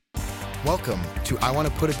Welcome to I Want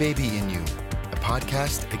to Put a Baby in You, a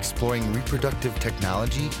podcast exploring reproductive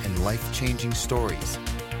technology and life-changing stories.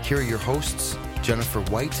 Here are your hosts, Jennifer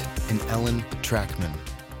White and Ellen Trackman.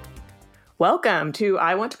 Welcome to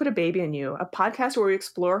I Want to Put a Baby in You, a podcast where we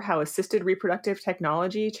explore how assisted reproductive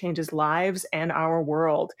technology changes lives and our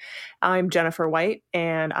world. I'm Jennifer White,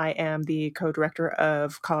 and I am the co-director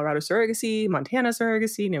of Colorado Surrogacy, Montana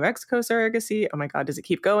Surrogacy, New Mexico Surrogacy. Oh my God, does it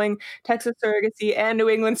keep going? Texas Surrogacy and New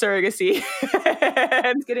England Surrogacy.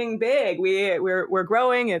 It's getting big. We're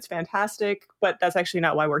growing. It's fantastic, but that's actually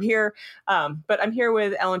not why we're here. But I'm here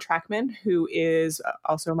with Ellen Trackman, who is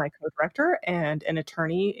also my co-director and an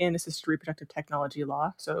attorney in assisted reproductive technology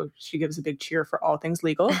law. So she gives a big cheer for all things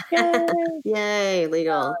legal. Yay! Yay,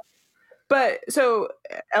 legal. But so,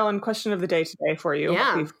 Ellen, question of the day today for you.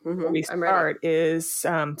 Yeah. Before we start is,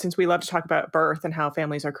 since we love to talk about birth and how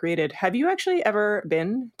families are created, have you actually ever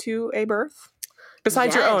been to a birth?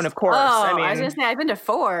 Besides your own, of course. I was going to say, I've been to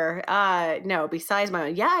 4. No, besides my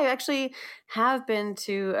own. Yeah, I actually have been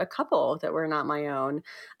to a couple that were not my own.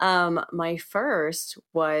 My first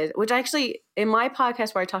was, which actually, in my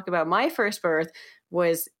podcast where I talk about my first birth,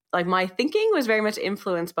 was like my thinking was very much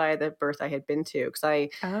influenced by the birth I had been to, because I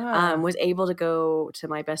was able to go to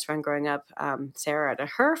my best friend growing up, Sarah, to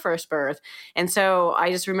her first birth. And so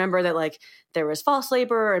I just remember that like there was false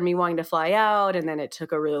labor and me wanting to fly out, and then it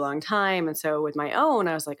took a really long time. And so with my own,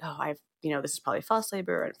 I was like, oh, this is probably false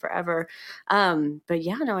labor and forever. But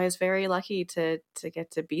yeah, no, I was very lucky to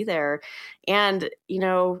get to be there. And,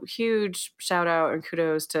 huge shout out and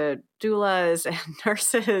kudos to doulas and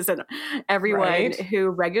nurses and everyone who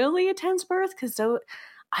regularly attends birth. Cause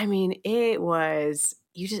it was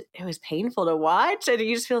painful to watch and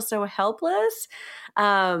you just feel so helpless.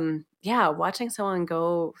 Watching someone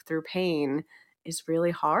go through pain is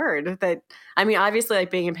really hard. Obviously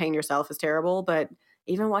like being in pain yourself is terrible, but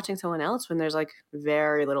even watching someone else when there's like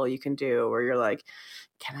very little you can do, where you're like,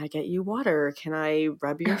 can I get you water? Can I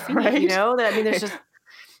rub your feet? Right.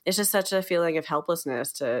 It's just such a feeling of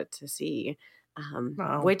helplessness to see.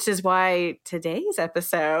 Wow. Which is why today's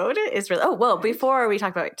episode is really, before we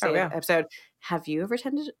talk about today's episode, have you ever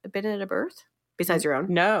been at a birth besides your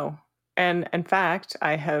own? No. And in fact,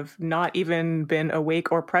 I have not even been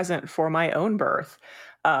awake or present for my own birth.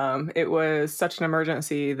 It was such an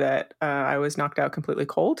emergency that I was knocked out completely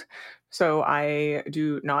cold. So I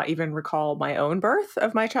do not even recall my own birth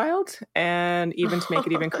of my child. And even to make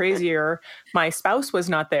it even crazier, my spouse was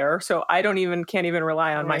not there. So I can't even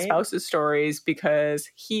rely on my spouse's stories because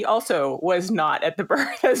he also was not at the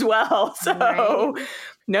birth as well. So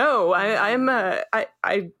no,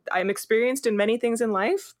 I'm experienced in many things in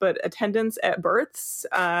life, but attendance at births,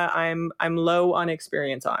 I'm low on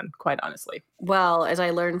experience on, quite honestly. Well, as I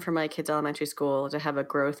learned from my kids' elementary school, to have a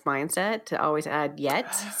growth mindset, to always add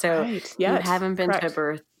yet. So you haven't been to a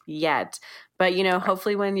birth yet. But,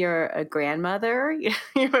 hopefully when you're a grandmother, you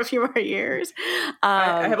have a few more years.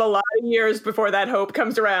 I have a lot of years before that hope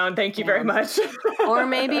comes around. Thank you very much. Or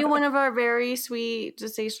maybe one of our very sweet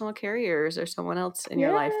gestational carriers or someone else in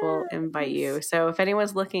your life will invite you. So if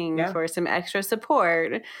anyone's looking for some extra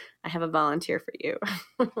support, I have a volunteer for you.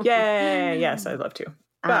 Yay. Yes, I'd love to.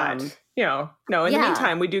 But, in the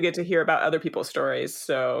meantime, we do get to hear about other people's stories.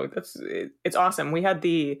 So it's awesome. We had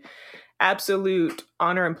the absolute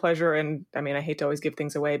honor and pleasure. And I hate to always give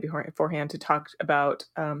things away beforehand, to talk about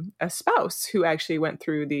a spouse who actually went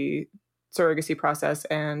through the surrogacy process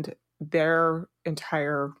and their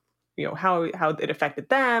entire, how it affected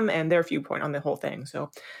them and their viewpoint on the whole thing.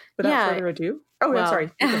 So without further ado. Sorry.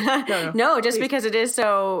 No, just please. Because it is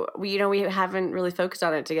so, we haven't really focused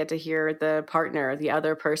on it to get to hear the partner, the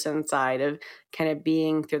other person's side of kind of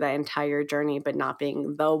being through that entire journey, but not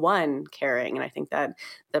being the one carrying. And I think that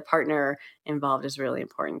the partner involved is really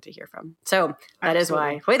important to hear from. So that is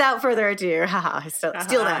why, without further ado, I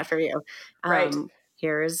steal that from you.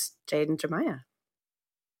 Here's Jade and Jemiah.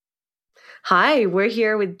 Hi, we're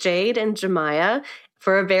here with Jade and Jemiah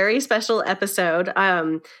for a very special episode.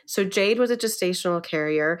 So Jade was a gestational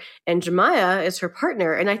carrier and Jemiah is her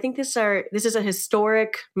partner. And I think this is a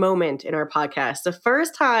historic moment in our podcast. The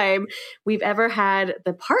first time we've ever had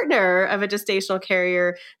the partner of a gestational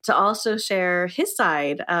carrier to also share his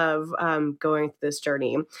side of going through this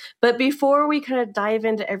journey. But before we kind of dive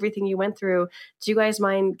into everything you went through, do you guys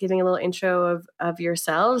mind giving a little intro of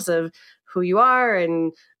yourselves, of who you are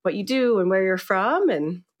and what you do and where you're from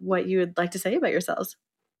and what you would like to say about yourselves?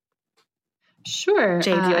 Sure.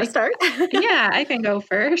 Jade, do you want to start? Yeah, I can go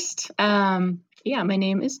first. My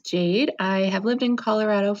name is Jade. I have lived in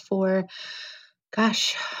Colorado for,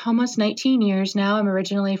 almost 19 years now. I'm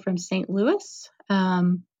originally from St. Louis.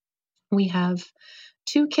 We have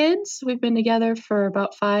 2 kids. We've been together for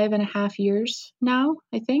about 5.5 years now,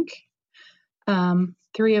 I think.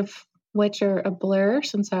 3 of which are a blur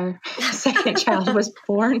since our second child was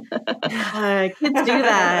born. Kids do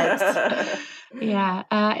that. Yeah.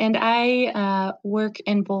 And I work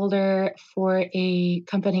in Boulder for a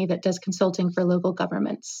company that does consulting for local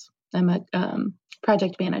governments. I'm a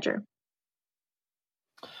project manager.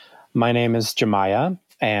 My name is Jemiah,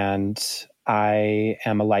 and I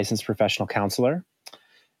am a licensed professional counselor.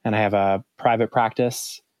 And I have a private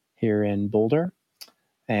practice here in Boulder.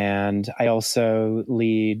 And I also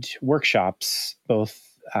lead workshops,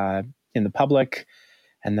 both in the public,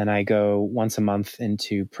 and then I go once a month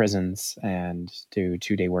into prisons and do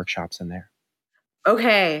 2-day workshops in there.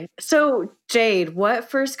 Okay. So, Jade, what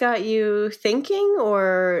first got you thinking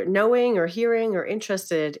or knowing or hearing or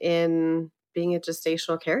interested in being a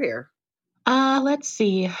gestational carrier? Let's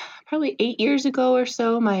see. Probably 8 years ago or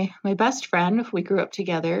so, my best friend, we grew up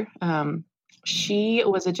together. She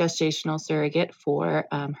was a gestational surrogate for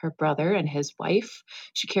her brother and his wife.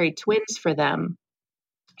 She carried twins for them.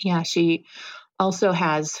 Yeah, she also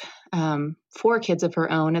has 4 kids of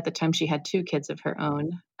her own. At the time, she had 2 kids of her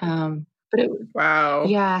own. Wow.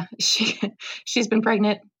 Yeah, she's been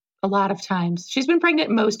pregnant a lot of times. She's been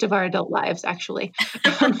pregnant most of our adult lives, actually.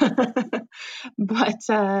 But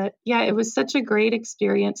yeah, it was such a great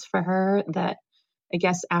experience for her that I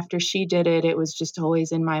guess after she did it, it was just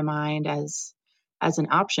always in my mind as an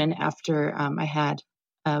option after I had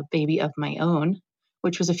a baby of my own,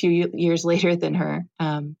 which was a few years later than her.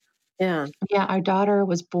 Yeah, our daughter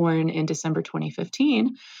was born in December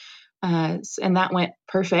 2015. And that went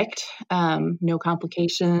perfect. No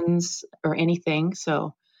complications or anything.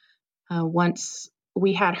 So once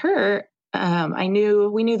we had her, we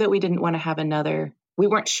knew that we didn't want to have another. We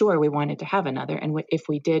weren't sure we wanted to have another. And if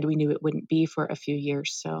we did, we knew it wouldn't be for a few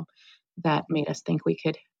years. So that made us think we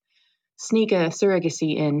could sneak a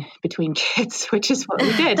surrogacy in between kids, which is what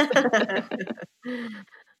we did.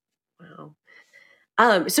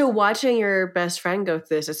 Wow. So watching your best friend go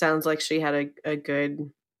through this, it sounds like she had a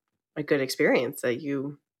good experience that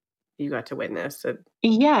you got to witness.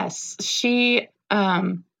 Yes, she.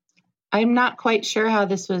 I'm not quite sure how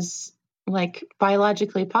this was like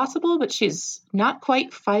biologically possible, but she's not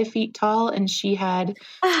quite 5 feet tall, and she had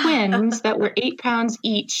twins that were 8 pounds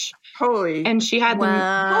each. Holy! And she had them.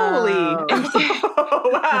 Holy!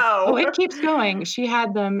 Wow! Oh, it keeps going. She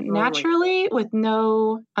had them naturally with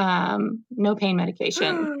no pain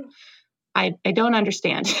medication. I don't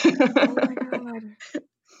understand. Oh my God.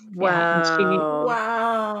 Wow.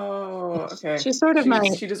 Wow. Okay. She's sort of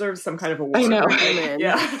she deserves some kind of award. I know.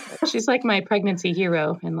 Yeah. She's like my pregnancy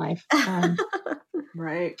hero in life.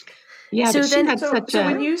 Right. Yeah. So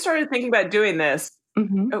when you started thinking about doing this,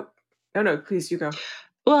 Mm-hmm. Oh, no, please, you go.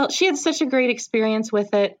 Well, she had such a great experience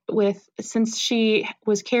with it. Since she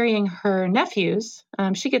was carrying her nephews,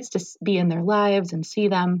 she gets to be in their lives and see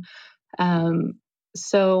them.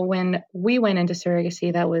 So when we went into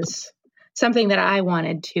surrogacy, that was something that I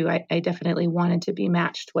wanted to. I definitely wanted to be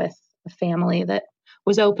matched with a family that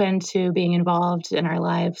was open to being involved in our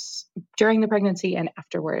lives during the pregnancy and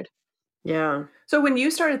afterward. Yeah. So when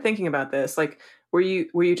you started thinking about this, like, were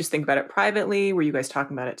you just thinking about it privately? Were you guys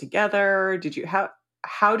talking about it together?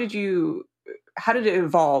 How did it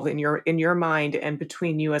evolve in your mind and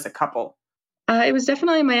between you as a couple? It was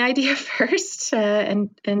definitely my idea first, and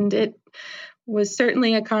it was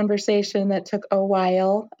certainly a conversation that took a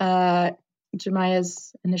while.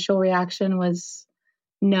 Jemiah's initial reaction was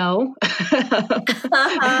no.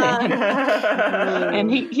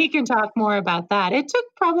 And he can talk more about that. It took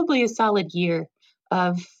probably a solid year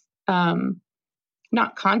of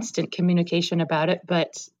not constant communication about it,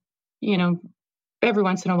 but every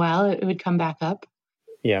once in a while it would come back up.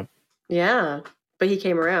 Yeah. Yeah. But he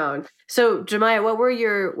came around. So Jemiah, what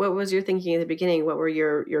was your thinking at the beginning? What were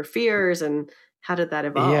your fears and how did that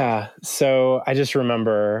evolve? Yeah. So I just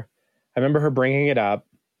remember her bringing it up,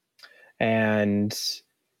 and,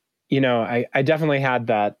 I definitely had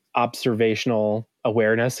that observational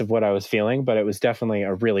awareness of what I was feeling, but it was definitely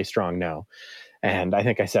a really strong no. And I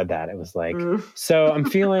think I said that. It was like, so I'm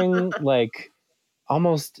feeling like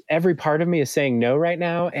almost every part of me is saying no right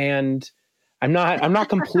now. And I'm not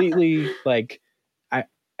completely like,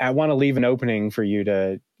 I want to leave an opening for you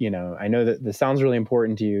to, I know that this sounds really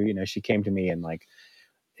important to you. She came to me and like,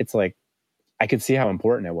 it's like, I could see how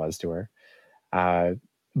important it was to her.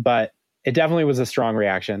 But it definitely was a strong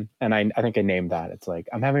reaction. And I think I named that. It's like,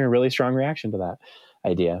 I'm having a really strong reaction to that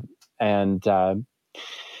idea. And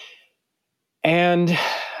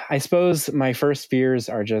I suppose my first fears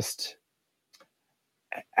are just,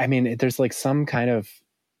 there's like some kind of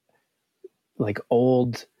like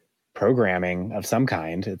old programming of some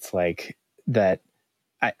kind. It's like that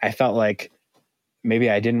I felt like maybe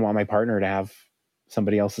I didn't want my partner to have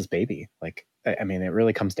somebody else's baby. Like, I mean, it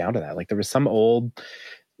really comes down to that. Like there was some old,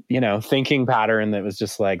 thinking pattern that was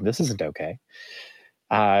just like, this isn't okay.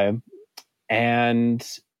 And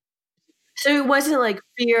so it wasn't like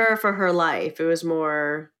fear for her life. It was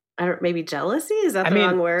more, maybe jealousy. Is that the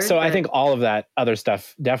wrong word? So I think all of that other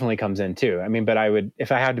stuff definitely comes in too. I mean, but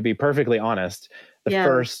if I had to be perfectly honest, the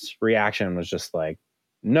first reaction was just like,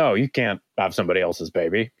 no, you can't have somebody else's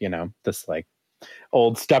baby. This like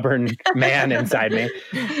old stubborn man inside me.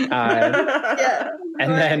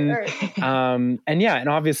 And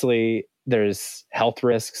obviously there's health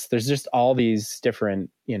risks. There's just all these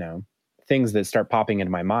different, things that start popping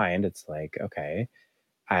into my mind. It's like, okay,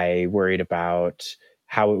 I worried about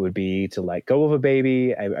how it would be to let go of a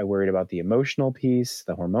baby. I worried about the emotional piece,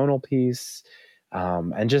 the hormonal piece,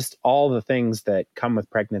 and just all the things that come with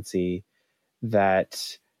pregnancy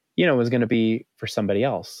that, was going to be for somebody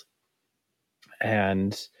else.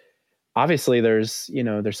 And obviously there's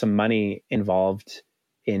some money involved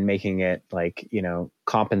in making it like,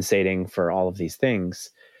 compensating for all of these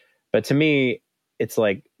things. But to me, it's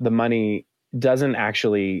like the money doesn't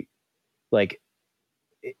actually, like,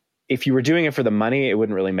 if you were doing it for the money, it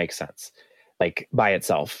wouldn't really make sense, like by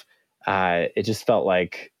itself. It just felt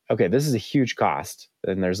like, okay, this is a huge cost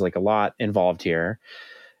and there's like a lot involved here.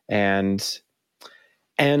 And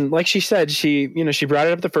like she said, she brought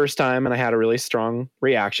it up the first time and I had a really strong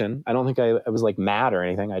reaction. I don't think I was like mad or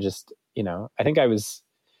anything. I just, I think I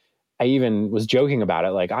even was joking about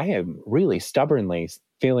it. Like, I am really stubbornly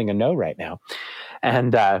feeling a no right now.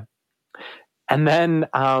 And then,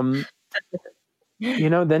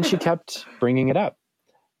 then she kept bringing it up.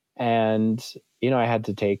 And, I had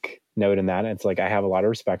to take note in that. It's like, I have a lot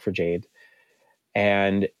of respect for Jade.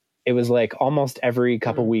 And it was like almost every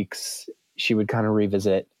couple weeks, she would kind of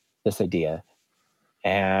revisit this idea.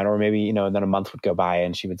 Or maybe, then a month would go by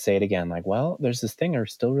and she would say it again, like, well, there's this thing I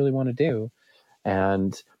still really want to do.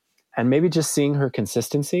 And maybe just seeing her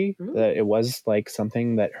consistency, that it was like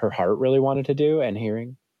something that her heart really wanted to do, and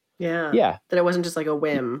hearing. Yeah. That it wasn't just like a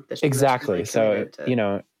whim. That she exactly. Like so,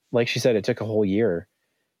 like she said, it took a whole year.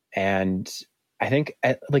 And I think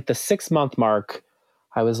at like the 6-month mark,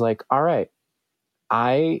 I was like, all right,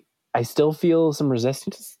 I still feel some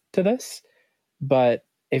resistance to this, but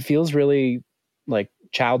it feels really like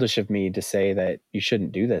childish of me to say that you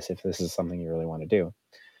shouldn't do this if this is something you really want to do.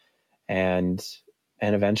 And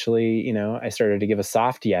eventually, I started to give a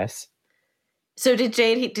soft yes. So did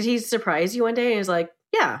he surprise you one day and he was like,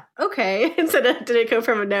 yeah, okay. Instead of, did it go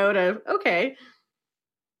from a no to okay?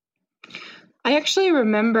 I actually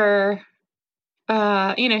remember,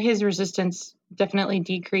 his resistance definitely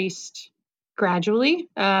decreased gradually.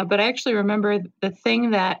 But I actually remember the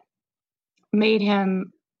thing that made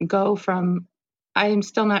him go from, I'm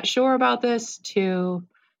still not sure about this, to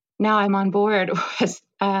now I'm on board, was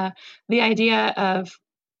the idea of,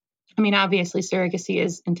 obviously surrogacy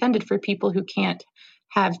is intended for people who can't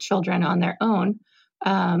have children on their own.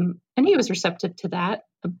 And he was receptive to that.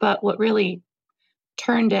 But what really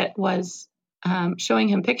turned it was showing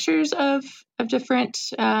him pictures of different,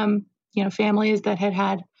 families that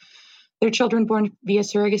had their children born via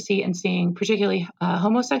surrogacy, and seeing particularly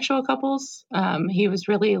homosexual couples. He was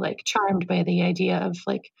really like charmed by the idea of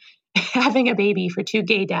like having a baby for 2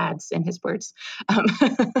 gay dads, in his words,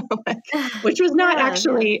 which was not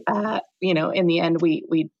actually, in the end,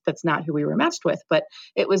 we that's not who we were matched with, but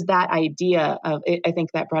it was that idea of it. I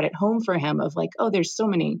think that brought it home for him of like, oh, there's so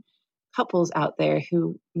many couples out there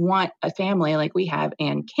who want a family like we have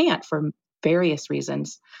and can't for various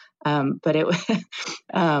reasons. But it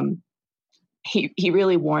he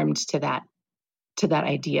really warmed to that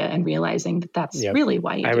idea, and realizing that that's really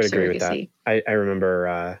why you do surrogacy. I would agree with that. I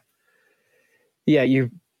remember,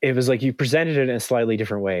 it was like you presented it in a slightly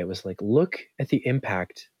different way. It was like, look at the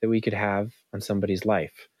impact that we could have on somebody's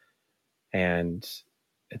life. And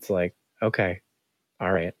it's like, okay,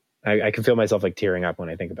 all right. I can feel myself like tearing up when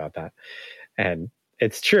I think about that. And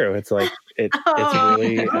it's true. It's like, it's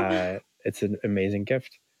really, it's an amazing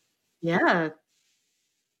gift. Yeah.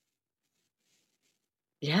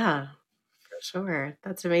 Yeah, for sure.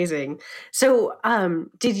 That's amazing. So,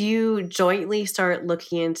 did you jointly start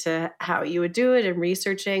looking into how you would do it and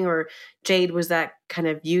researching, or Jade, was that kind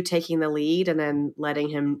of you taking the lead and then letting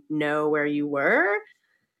him know where you were?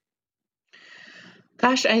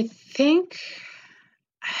 Gosh, I think,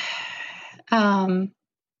 I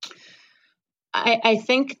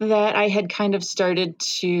think that I had kind of started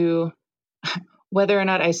to whether or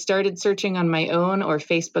not I started searching on my own or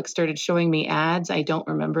Facebook started showing me ads, I don't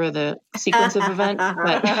remember the sequence of events.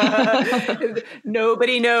 But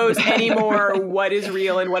nobody knows anymore what is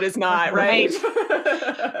real and what is not, right?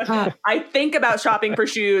 I think about shopping for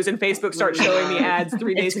shoes and Facebook starts showing me ads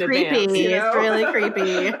 3 days in advance. You know? It's really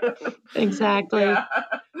creepy. Exactly. Yeah.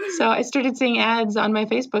 So I started seeing ads on my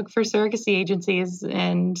Facebook for surrogacy agencies,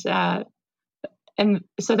 and so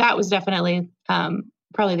that was definitely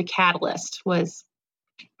probably the catalyst, was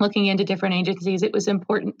looking into different agencies. It was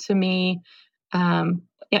important to me. I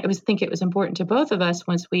think it was important to both of us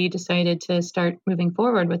once we decided to start moving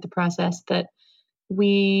forward with the process, that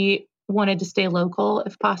we wanted to stay local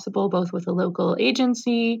if possible, both with a local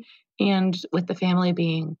agency and with the family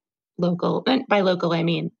being local. And by local, I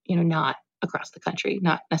mean, not across the country,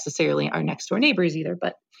 not necessarily our next door neighbors either,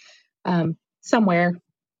 but somewhere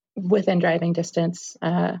within driving distance.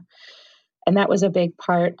 And that was a big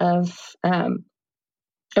part of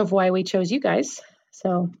why we chose you guys.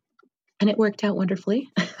 So, and it worked out wonderfully.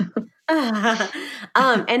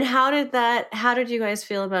 And how did you guys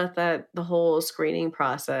feel about the whole screening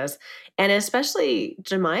process? And especially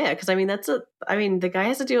Jemiah, because the guy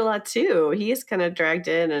has to do a lot too. He's kind of dragged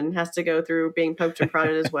in and has to go through being poked and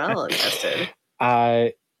prodded as well and tested.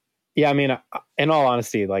 Yeah, I mean, in all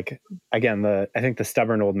honesty, like, again, I think the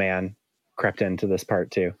stubborn old man crept into this part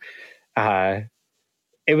too.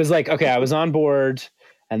 It was like, okay, I was on board,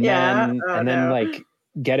 and then like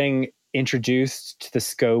getting introduced to the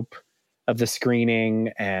scope of the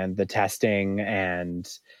screening and the testing and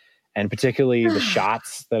particularly the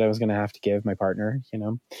shots that I was going to have to give my partner,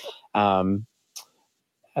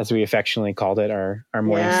 as we affectionately called it, our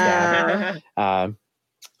morning stab.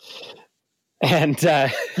 And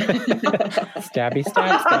stabby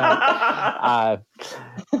stab.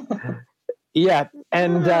 Yeah.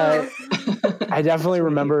 And I definitely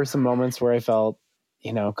remember some moments where I felt,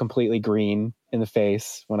 completely green in the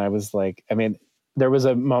face when I was like, there was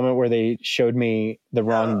a moment where they showed me the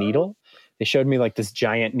wrong needle. They showed me like this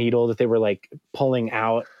giant needle that they were like pulling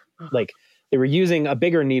out. Like they were using a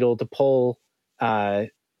bigger needle to pull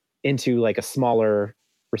into like a smaller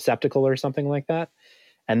receptacle or something like that.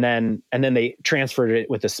 And then they transferred it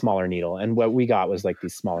with a smaller needle. And what we got was like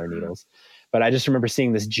these smaller needles. But I just remember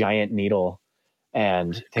seeing this giant needle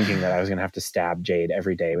and thinking that I was going to have to stab Jade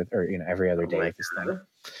every day every other day with this thing.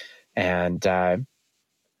 And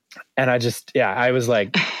I just, I was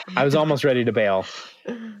like, I was almost ready to bail.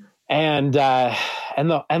 And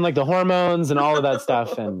like the hormones and all of that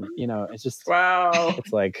stuff. And, it's just, wow.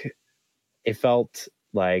 It's like, it felt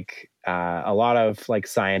like a lot of like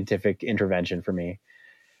scientific intervention for me.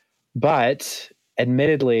 But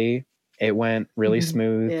admittedly, it went really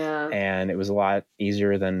smooth, and it was a lot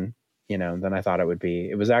easier than I thought it would be.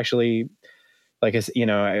 It was actually like,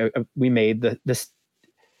 we made this.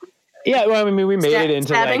 Yeah, well, we made it into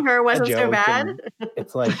stabbing like her wasn't a joke, so bad.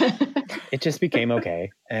 It's like it just became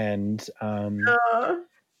okay, and I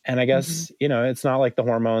guess it's not like the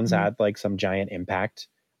hormones had like some giant impact.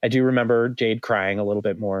 I do remember Jade crying a little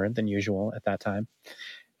bit more than usual at that time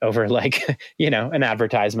over like an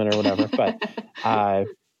advertisement or whatever, but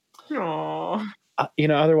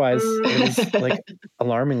otherwise it was like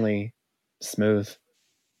alarmingly smooth.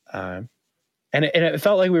 And it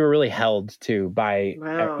felt like we were really held to by,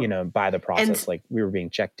 by the process. Like we were being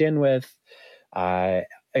checked in with,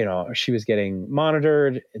 she was getting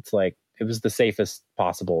monitored. It's like, it was the safest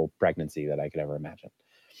possible pregnancy that I could ever imagine.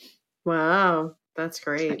 Wow. That's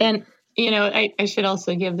great. And, I should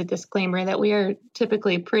also give the disclaimer that we are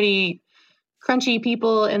typically pretty crunchy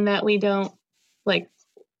people in that we don't like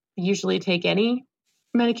usually take any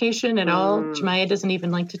medication at all. Jemiah doesn't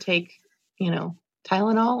even like to take,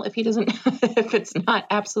 Tylenol if it's not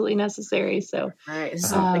absolutely necessary. So right,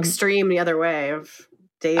 it's extreme the other way of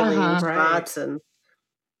daily shots and.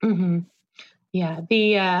 Mm-hmm. Yeah,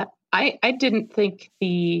 I didn't think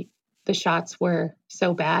the shots were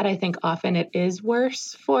so bad. I think often it is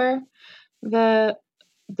worse for the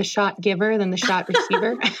shot giver than the shot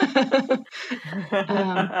receiver.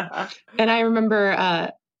 And I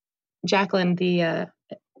remember Jacqueline, the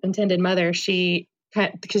intended mother,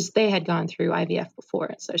 because they had gone through IVF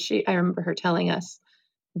before. So I remember her telling us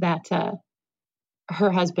that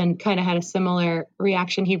her husband kind of had a similar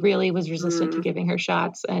reaction. He really was resistant to giving her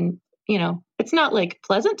shots. And, it's not like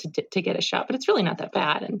pleasant to get a shot, but it's really not that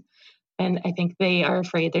bad. And I think they are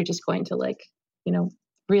afraid they're just going to like,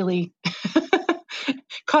 really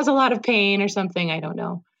cause a lot of pain or something. I don't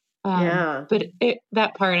know. But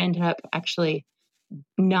that part ended up actually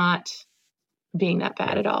not being that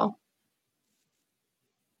bad at all.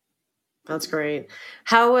 That's great.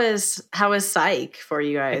 How was psych for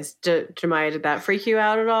you guys? Jemiah, did that freak you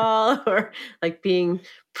out at all? Or like being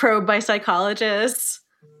probed by psychologists?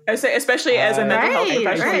 Especially as a mental health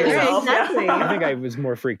professional yourself. Exactly. I think I was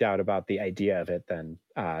more freaked out about the idea of it than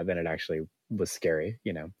it actually was scary,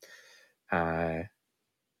 you know.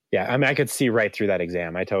 Yeah, I mean, I could see right through that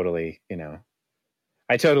exam. I totally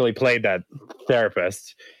played that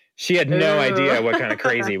therapist. She had no idea what kind of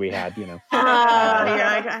crazy we had, you know.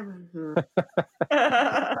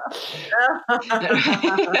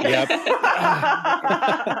 Yep.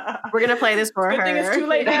 We're gonna play this for her. Good thing it's too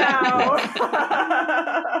late now.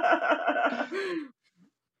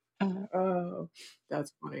 Oh,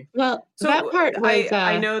 that's funny. Well, so that part was.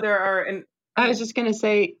 I know there are. I was just gonna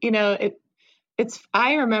say, you know, it's.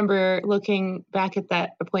 I remember looking back at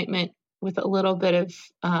that appointment with a little bit of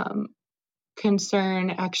concern,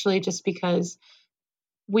 actually, just because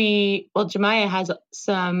Jemiah has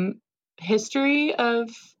some history of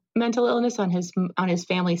mental illness on his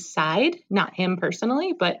family's side, not him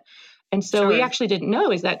personally, and so we actually didn't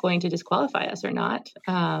know, is that going to disqualify us or not?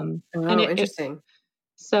 Interesting.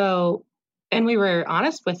 And we were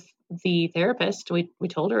honest with the therapist. We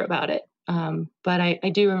told her about it. But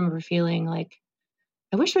I do remember feeling like,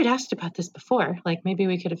 I wish we'd asked about this before. Like maybe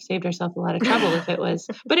we could have saved ourselves a lot of trouble if it was,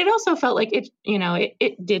 but it also felt like it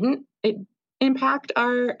didn't impact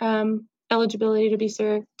our eligibility to be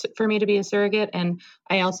for me to be a surrogate. And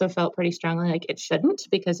I also felt pretty strongly like it shouldn't,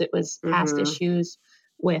 because it was past issues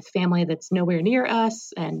with family that's nowhere near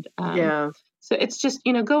us. And so it's just,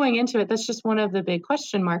 going into it, that's just one of the big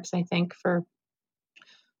question marks, I think, for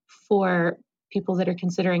people that are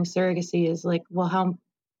considering surrogacy, is like, well,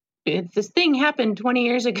 if this thing happened 20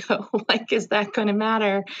 years ago, like, is that going to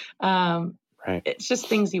matter? Right. It's just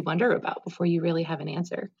things you wonder about before you really have an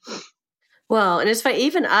answer. Well, and it's funny,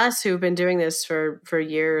 even us who've been doing this for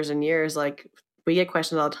years and years, like we get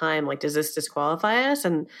questions all the time, like, does this disqualify us?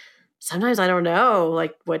 And sometimes I don't know,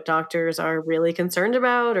 like, what doctors are really concerned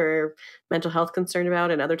about or mental health concerned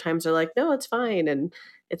about. And other times they're like, no, it's fine. And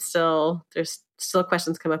there's still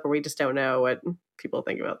questions come up where we just don't know what people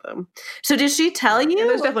think about them. So did she tell you? Yeah,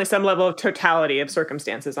 there's definitely some level of totality of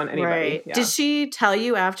circumstances on anybody. Right. Yeah. Did she tell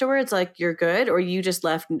you afterwards, like, you're good, or you just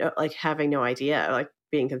left like having no idea, like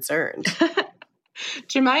being concerned?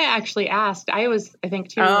 Jemiah actually asked. I was, I think,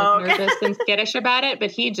 too nervous and skittish about it,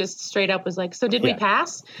 but he just straight up was like, "So did we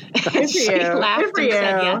pass?" And she laughed and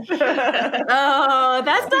said, "Yeah." Oh,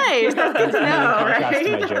 that's nice. That's good to know, right?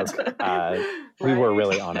 To my joke, we were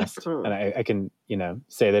really honest, and I can,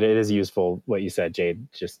 say that it is useful what you said, Jade.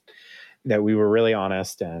 Just that we were really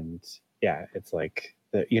honest, and yeah, it's like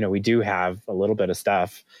we do have a little bit of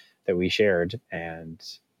stuff that we shared, and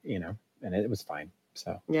and it was fine.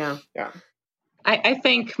 So yeah. I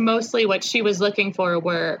think mostly what she was looking for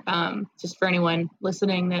were, just for anyone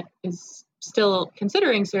listening that is still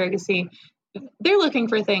considering surrogacy, they're looking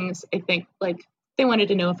for things, I think, like they wanted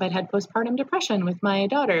to know if I'd had postpartum depression with my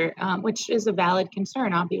daughter, which is a valid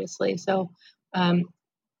concern, obviously. So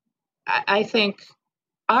I think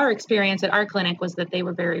our experience at our clinic was that they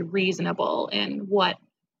were very reasonable in what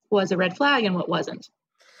was a red flag and what wasn't.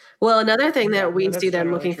 Well, another thing that we see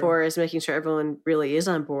them looking for is making sure everyone really is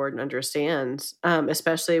on board and understands,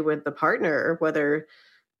 especially with the partner, whether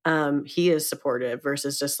he is supportive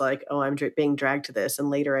versus just like, oh, I'm being dragged to this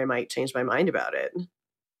and later I might change my mind about it.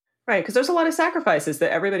 Right, because there's a lot of sacrifices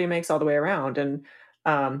that everybody makes all the way around. And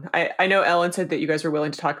I know Ellen said that you guys were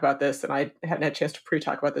willing to talk about this, and I hadn't had a chance to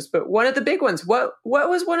pre-talk about this, but one of the big ones, what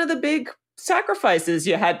was one of the big sacrifices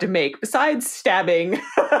you had to make besides stabbing?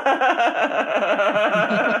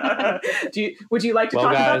 Would you like to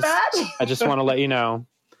talk about that? I just want to let you know,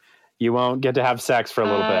 you won't get to have sex for a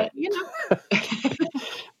little bit.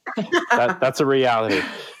 That's a reality.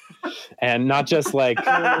 And not just like...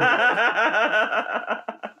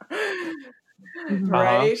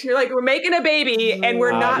 Right? You're like, we're making a baby and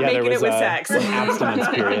we're not making it with sex. An abstinence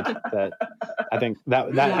period that I think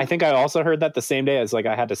I think I also heard that the same day as like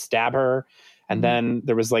I had to stab her, and then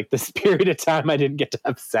there was like this period of time I didn't get to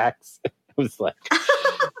have sex. It was like,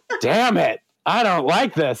 damn it, I don't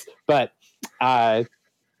like this, but you know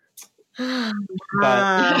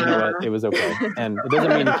what? It was okay, and it doesn't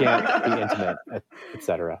mean you can't be intimate,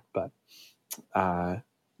 etc. But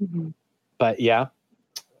yeah,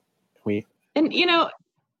 And,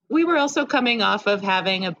 we were also coming off of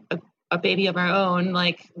having a baby of our own,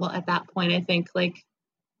 at that point, I think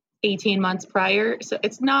 18 months prior. So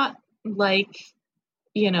it's not like,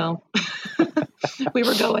 we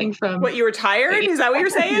were going from... What, you were tired? Is that what you're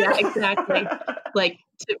saying? Yeah, exactly.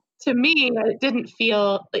 To me, it didn't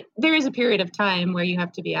feel like there is a period of time where you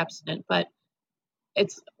have to be abstinent, but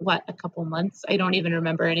it's a couple months. I don't even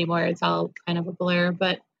remember anymore. It's all kind of a blur,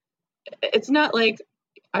 but it's not like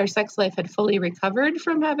our sex life had fully recovered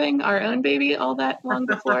from having our own baby all that long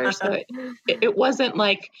before. So it wasn't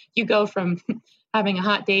like you go from having a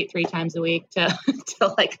hot date 3 times a week to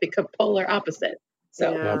like the polar opposite.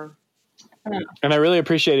 So, Yeah. And I really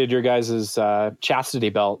appreciated your guys' chastity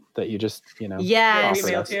belt that you just, Yes. We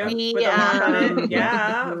offered mailed us. you We, with a mark on it.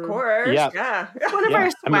 Yeah, of course. Yeah. Yeah. One of our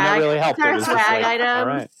swag, I mean, that really helped. it's our It was just swag like, items. all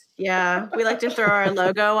right. Yeah, we like to throw our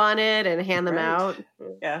logo on it and hand them Right. out.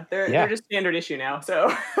 Yeah, they're just standard issue now.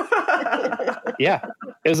 So Yeah,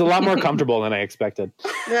 it was a lot more comfortable than I expected.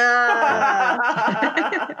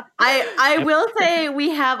 I will say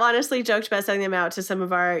we have honestly joked about sending them out to some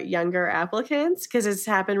of our younger applicants because it's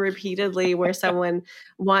happened repeatedly where someone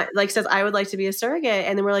says, I would like to be a surrogate.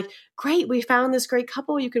 And then we're like, great, we found this great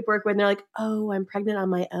couple you could work with. And they're like, oh, I'm pregnant on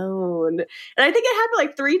my own. And I think it happened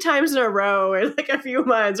like 3 times in a row in like a few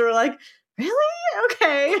months. We're like, really?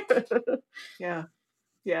 Okay.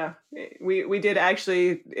 Yeah. We did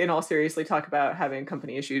actually, in all seriously, talk about having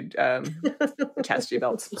company issued chastity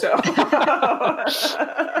belts. So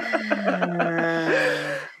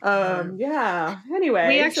yeah. Anyway,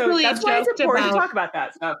 we actually that's why it's joked important about to talk about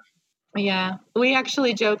that stuff. Yeah, we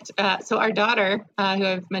actually joked. So our daughter, who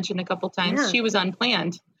I've mentioned a couple times, she was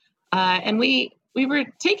unplanned, and we were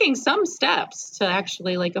taking some steps to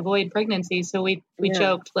actually like avoid pregnancy. So we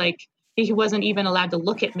joked like he wasn't even allowed to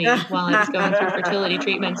look at me while I was going through fertility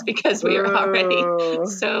treatments because we were already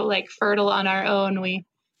so like fertile on our own. We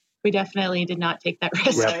definitely did not take that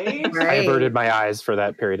risk. Right? I averted my eyes for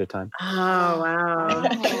that period of time. Oh, wow.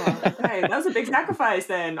 Okay. That was a big sacrifice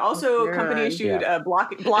then. Also, company issued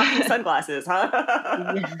blocking sunglasses, huh?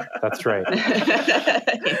 That's right.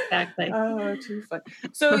 Exactly. Oh, too fun.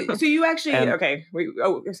 So you actually, okay.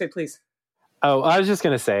 Say please. Oh, I was just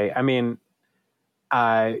going to say, I mean,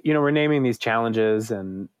 we're naming these challenges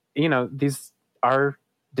and, these are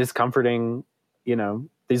discomforting,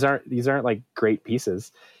 these aren't like great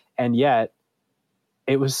pieces. And yet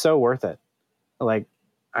it was so worth it. Like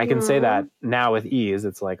I can say that now with ease.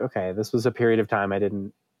 It's like, okay, this was a period of time I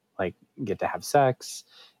didn't like get to have sex.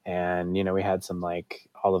 And, we had some like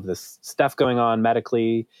all of this stuff going on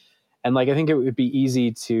medically. And like, I think it would be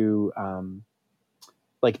easy to,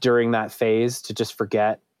 like during that phase to just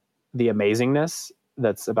forget the amazingness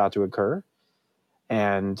that's about to occur.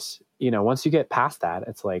 And, once you get past that,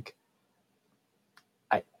 it's like,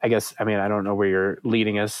 I guess, I mean, I don't know where you're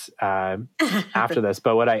leading us after this,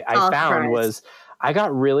 but what I found was I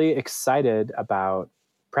got really excited about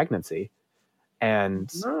pregnancy,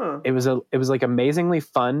 and it was like amazingly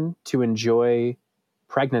fun to enjoy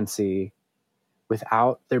pregnancy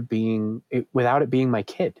without it being my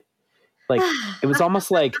kid. Like it was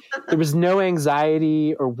almost like there was no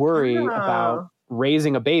anxiety or worry about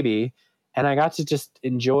raising a baby, and I got to just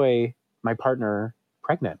enjoy my partner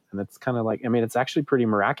pregnant. And it's kind of like, I mean, it's actually pretty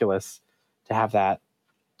miraculous to have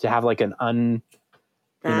like an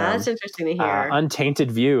that's interesting to hear.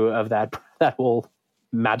 Untainted view of that whole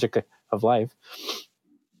magic of life.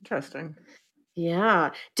 Interesting. Yeah.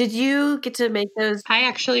 Did you get to make those? I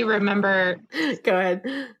actually remember. Go ahead.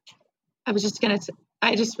 I was going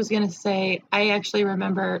to say, I actually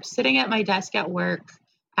remember sitting at my desk at work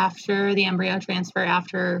after the embryo transfer,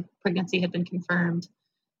 after pregnancy had been confirmed,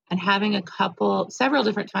 and having several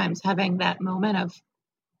different times, having that moment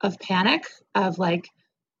of panic of like,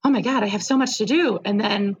 oh my God, I have so much to do. And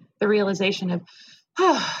then the realization of,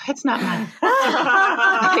 oh, it's not mine.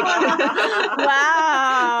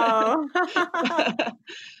 Wow.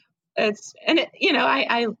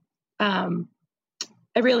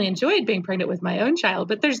 I really enjoyed being pregnant with my own child,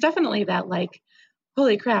 but there's definitely that like,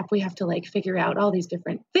 holy crap, we have to like figure out all these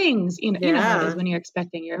different things, you know how it is when you're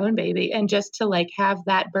expecting your own baby, and just to like have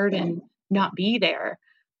that burden not be there,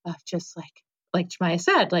 of just like Jemiah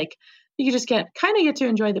said, like you just get to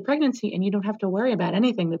enjoy the pregnancy, and you don't have to worry about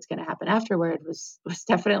anything that's going to happen afterward. Was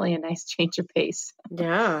definitely a nice change of pace.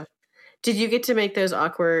 Yeah. Did you get to make those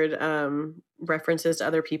awkward references to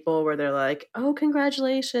other people where they're like, oh,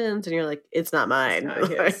 congratulations, and you're like, it's not mine.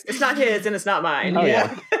 It's not his and it's not mine. Oh,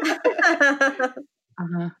 yeah.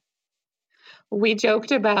 We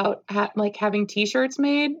joked about having t-shirts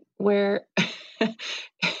made where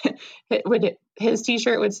his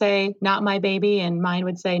t-shirt would say "not my baby" and mine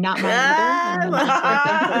would say "not mine either."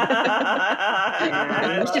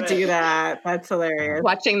 We should do that. That's hilarious.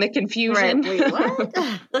 Watching the confusion. Right. Wait, what?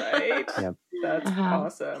 Right. Yep. That's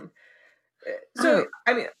awesome. So,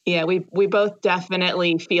 I mean, yeah, we both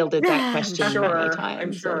definitely fielded that question many times.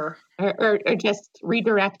 I'm sure. Or just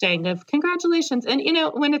redirecting of congratulations. And,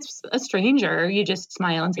 when it's a stranger, you just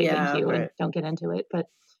smile and say thank you and don't get into it. But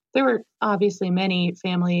there were obviously many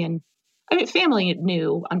family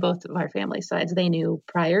knew on both of our family sides. They knew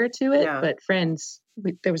prior to it, but friends,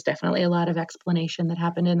 there was definitely a lot of explanation that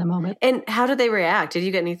happened in the moment. And how did they react? Did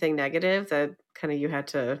you get anything negative that kind of you had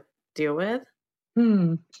to deal with?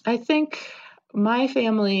 I think my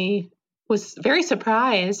family was very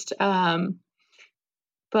surprised,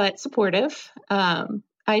 but supportive. I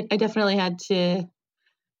definitely had to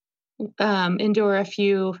endure a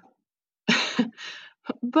few,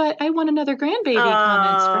 but I want another grandbaby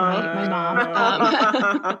comments from my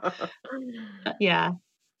mom. Yeah.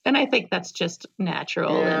 And I think that's just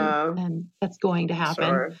natural and that's going to happen.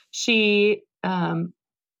 Sure. She, I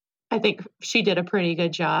think she did a pretty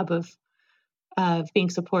good job of being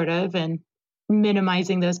supportive and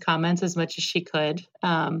minimizing those comments as much as she could.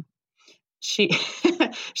 She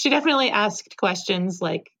definitely asked questions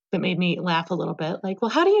like that made me laugh a little bit. Like, well,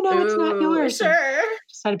 how do you know it's not yours? Sure. And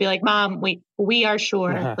just had to be like, Mom, we are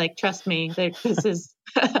sure. Like, trust me, this is.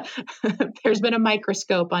 There's been a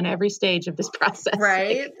microscope on every stage of this process,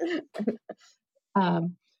 right?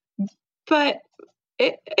 But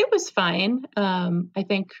it was fine. I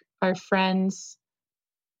think our friends,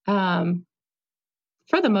 for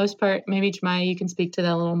the most part, maybe Jemaya, you can speak to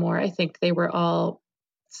that a little more. I think they were all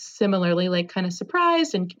similarly like kind of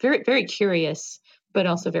surprised and very, very curious, but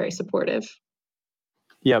also very supportive.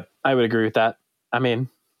 Yep, I would agree with that. I mean,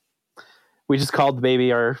 we just called the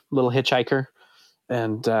baby our little hitchhiker,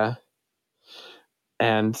 and I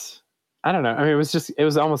don't know. I mean, it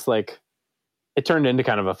was almost like it turned into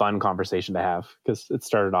kind of a fun conversation to have because it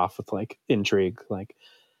started off with like intrigue, like,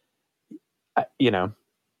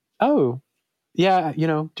 oh yeah,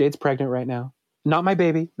 Jade's pregnant right now. Not my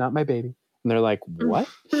baby. And they're like, what?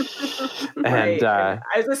 Right. And I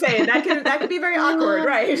was gonna say that could be very awkward,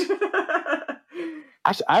 right?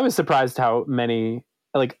 Actually, I was surprised how many,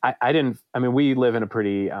 like, we live in a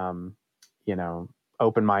pretty,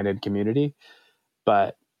 open-minded community,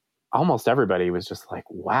 but almost everybody was just like,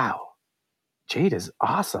 wow, Jade is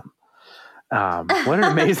awesome. What an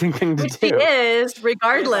amazing thing to do. She is,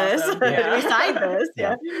 regardless. Awesome. Beside this.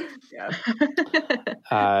 Yeah.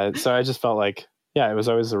 So I just felt like, it was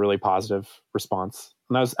always a really positive response.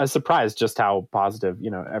 And I was surprised just how positive,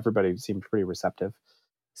 everybody seemed pretty receptive.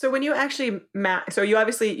 So when you actually so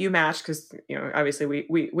you matched because, obviously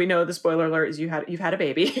we know the spoiler alert is you've had a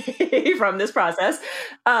baby from this process.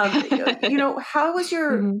 How was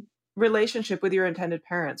your relationship with your intended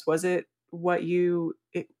parents? Was it what you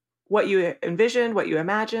envisioned, what you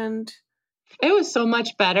imagined? It was so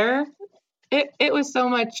much better. It was so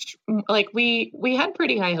much like we had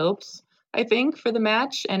pretty high hopes, I think, for the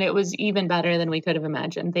match, and it was even better than we could have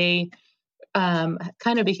imagined. They kind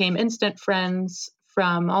of became instant friends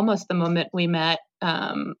from almost the moment we met.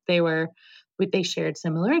 They shared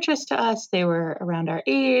similar interests to us. They were around our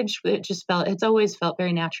age. It's always felt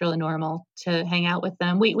very natural and normal to hang out with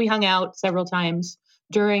them. We hung out several times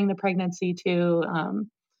during the pregnancy too.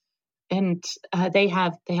 And they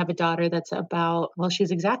have a daughter that's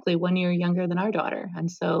she's exactly 1 year younger than our daughter. And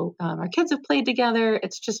so our kids have played together.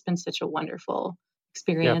 It's just been such a wonderful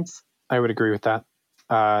experience. Yep, I would agree with that.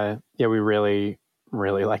 We really,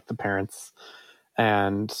 really like the parents.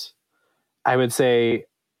 And I would say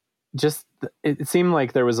it seemed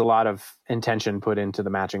like there was a lot of intention put into the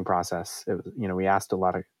matching process. It was, we asked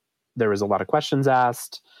there was a lot of questions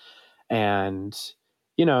asked, and,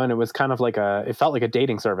 and it was kind of like it felt like a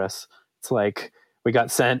dating service. It's like we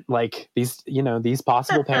got sent like these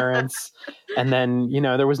possible parents, and then,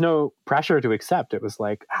 there was no pressure to accept. It was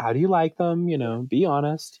like, how do you like them? Be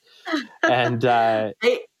honest. And,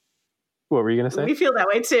 what were you going to say? We feel that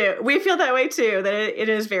way too. That it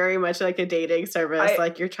is very much like a dating service.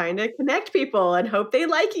 Like you're trying to connect people and hope they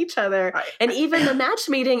like each other. And even the match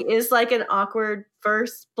meeting is like an awkward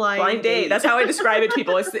first blind date. That's how I describe it to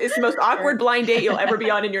people. It's the most awkward blind date you'll ever be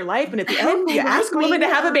on in your life. And at the end, you ask a woman to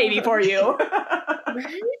have a baby for you. Right?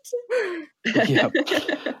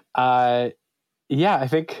 I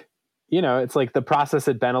think, it's like the process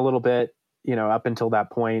had been a little bit, up until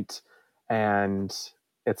that point, and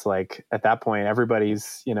it's like at that point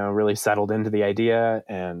everybody's really settled into the idea,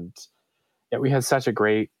 and we had such a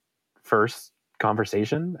great first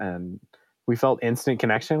conversation and we felt instant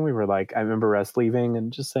connection. We were like, I remember us leaving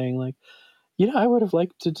and just saying like, I would have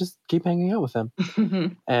liked to just keep hanging out with them.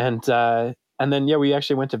 And then we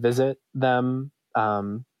actually went to visit them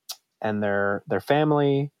and their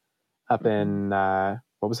family up in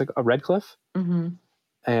what was it, Red Cliff.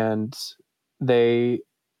 And it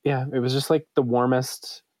was just like the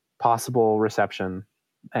warmest possible reception,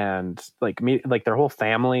 and like their whole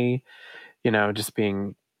family, just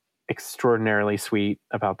being extraordinarily sweet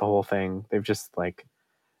about the whole thing. They've just like,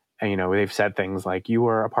 they've said things like, "You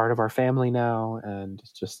are a part of our family now," and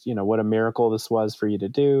it's just, what a miracle this was for you to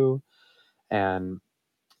do. And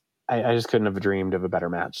I just couldn't have dreamed of a better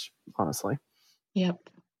match, honestly. Yep.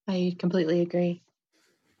 I completely agree.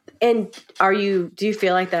 And do you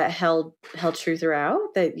feel like that held true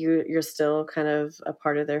throughout, that you're still kind of a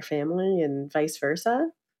part of their family and vice versa?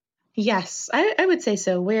 Yes, I would say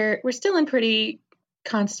so. We're still in pretty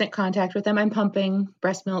constant contact with them. I'm pumping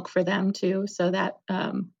breast milk for them too. So that,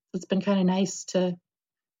 it's been kind of nice to,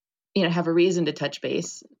 have a reason to touch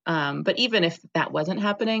base. But even if that wasn't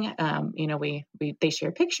happening, they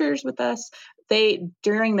share pictures with us.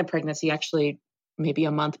 During the pregnancy, actually, maybe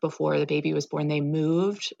a month before the baby was born, they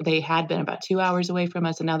moved. They had been about 2 hours away from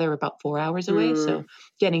us, and now they're about 4 hours away. So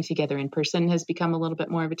getting together in person has become a little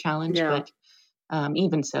bit more of a challenge. Yeah. But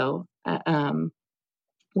even so,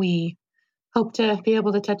 we hope to be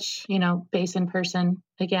able to touch, base in person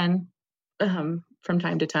again from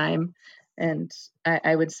time to time. And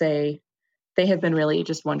I would say they have been really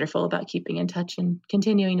just wonderful about keeping in touch and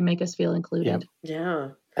continuing to make us feel included. Yeah.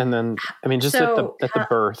 And then, just at the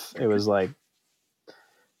birth, it was like,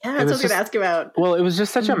 yeah, that's what I was going to ask about. Well, it was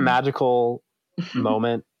just such a magical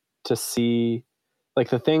moment to see, like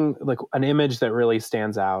the thing, like an image that really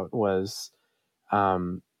stands out was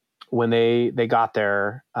when they got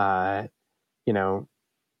there,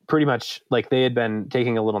 pretty much like they had been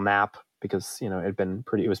taking a little nap because,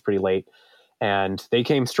 it was pretty late, and they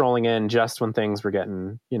came strolling in just when things were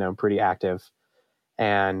getting, pretty active.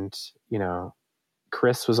 And,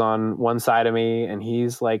 Chris was on one side of me and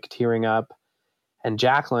he's like tearing up. And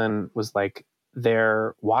Jacqueline was like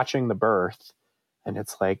there watching the birth. And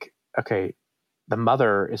it's like, okay, the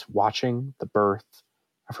mother is watching the birth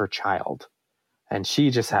of her child. And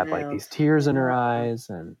she just had like these tears in her eyes.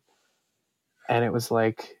 And it was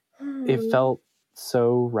like, it felt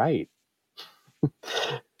so right.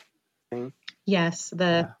 Yes.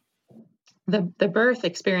 The birth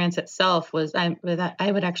experience itself was, I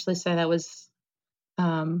would actually say that was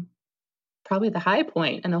probably the high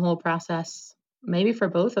point in the whole process. Maybe for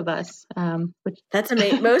both of us. That's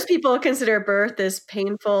amazing. Most people consider birth this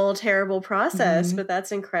painful, terrible process, but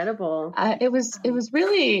that's incredible. It was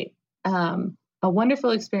really a wonderful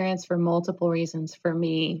experience for multiple reasons for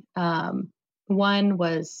me. One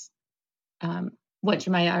was what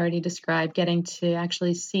Jemiah already described, getting to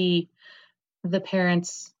actually see the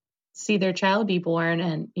parents see their child be born,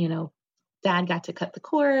 and Dad got to cut the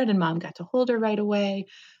cord and Mom got to hold her right away.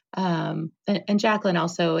 And Jacqueline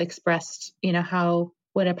also expressed,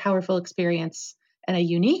 what a powerful experience and a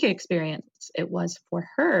unique experience it was for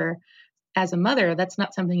her as a mother. That's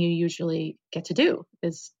not something you usually get to do,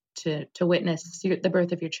 is to witness the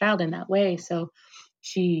birth of your child in that way. So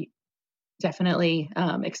she definitely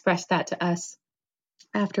expressed that to us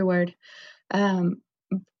afterward.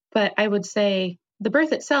 But I would say the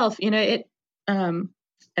birth itself, I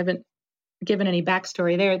haven't given any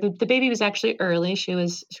backstory there. The baby was actually early. She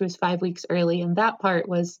was 5 weeks early, and that part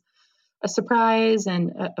was a surprise.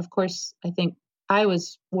 And of course, I think I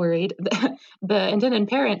was worried. The intended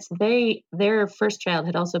parents, their first child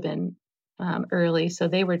had also been early, so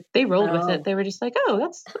they rolled with it. They were just like, "Oh,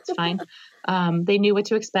 that's fine." They knew what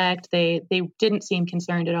to expect. They didn't seem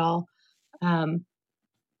concerned at all. And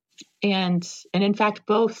in fact,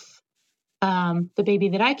 both the baby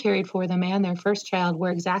that I carried for them and their first child were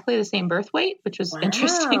exactly the same birth weight, which was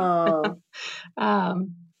interesting.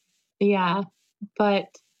 Yeah, but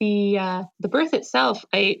the birth itself,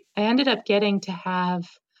 I ended up getting to have,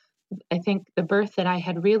 I think, the birth that I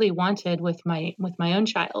had really wanted with my own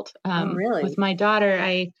child. Really? With my daughter,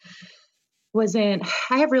 I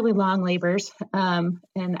have really long labors, and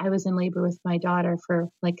I was in labor with my daughter for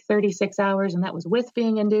like 36 hours, and that was with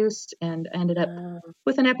being induced, and I ended up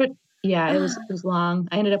with an it was long.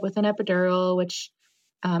 I ended up with an epidural, which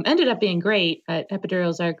ended up being great.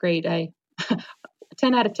 Epidurals are great.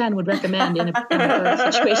 10 out of 10 would recommend in a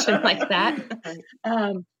birth situation like that.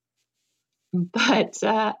 But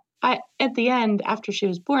at the end, after she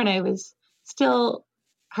was born, I was still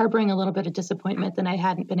harboring a little bit of disappointment that I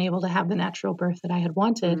hadn't been able to have the natural birth that I had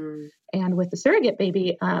wanted. And with the surrogate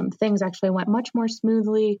baby, things actually went much more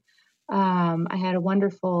smoothly. I had a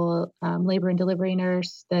wonderful labor and delivery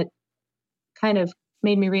nurse that kind of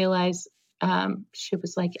made me realize, she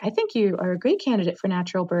was like, "I think you are a great candidate for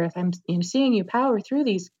natural birth. I'm seeing you power through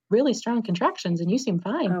these really strong contractions, and you seem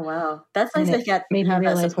fine." Oh, wow. That's nice to made me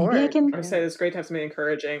realize support. maybe I can. I would say it's great to have somebody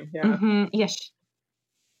encouraging. Yeah. Yes.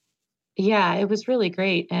 yeah, it was really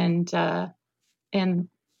great. And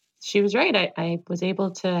she was right. I was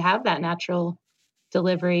able to have that natural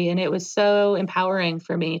delivery, and it was so empowering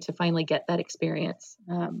for me to finally get that experience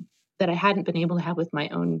that I hadn't been able to have with my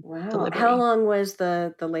own Wow. delivery. How long was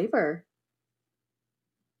the labor?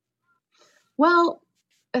 Well,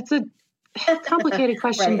 it's a complicated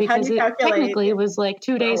question Right. How do because you it calculate? technically was like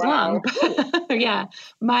 2 days long. Wow. Yeah.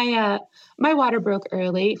 My water broke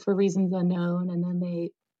early for reasons unknown, and then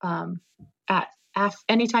they at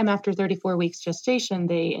anytime after 34 weeks gestation,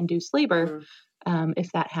 they induce labor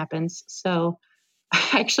if that happens. So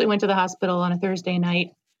I actually went to the hospital on a Thursday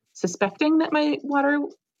night suspecting that my water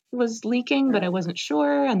was leaking, but I wasn't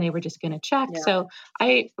sure, and they were just going to check. Yeah. So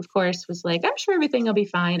I, of course, was like, I'm sure everything will be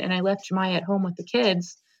fine. And I left Jemiah at home with the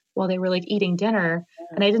kids while they were like eating dinner,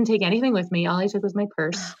 and I didn't take anything with me. All I took was my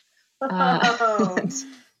purse.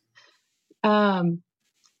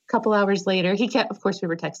 Couple hours later, of course, we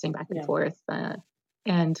were texting back and forth.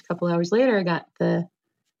 And a couple hours later, I got the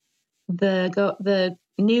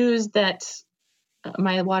news that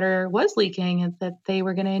my water was leaking and that they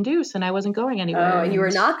were going to induce, and I wasn't going anywhere. Oh, and you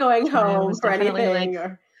were not going home for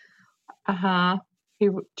anything. Jemiah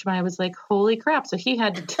was like, holy crap. So he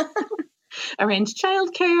had to arrange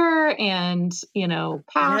childcare and,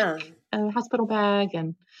 pack a hospital bag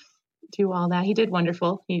and do all that. He did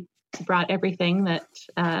wonderful. He brought everything that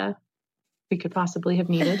we could possibly have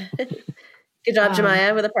needed. Good job,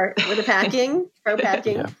 Jemiah, with the packing, pro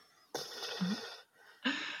packing.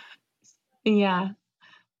 Yeah.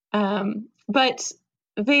 But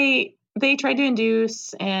they tried to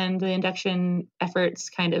induce, and the induction efforts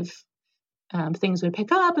kind of things would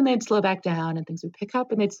pick up and they'd slow back down, and things would pick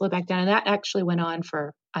up and they'd slow back down. And that actually went on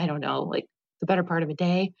for, I don't know, like the better part of a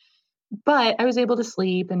day. But I was able to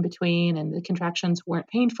sleep in between, and the contractions weren't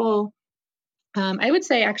painful. I would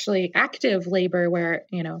say actually active labor, where,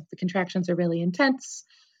 the contractions are really intense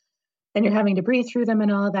and you're having to breathe through them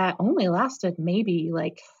and all of that, only lasted maybe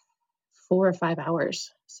like 4 or 5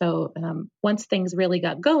 hours. So once things really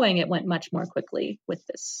got going, it went much more quickly with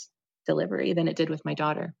this delivery than it did with my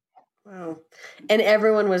daughter. Wow. And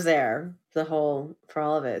everyone was there for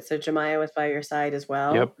all of it. So Jemiah was by your side as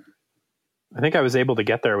well. Yep. I think I was able to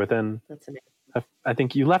get there within, that's amazing. I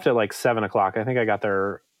think you left at like 7 o'clock. I think I got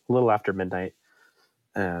there a little after midnight.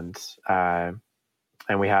 And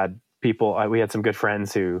we had we had some good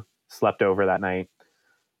friends who slept over that night,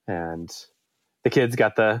 and the kids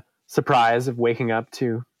got the surprise of waking up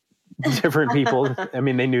to different people. I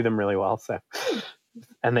mean, they knew them really well. So,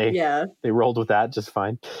 and they rolled with that just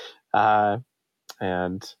fine. And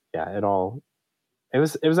yeah, it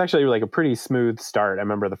was actually like a pretty smooth start. I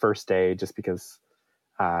remember the first day, just because,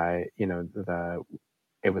 it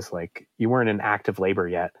was like, you weren't in active labor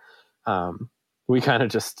yet. We kind of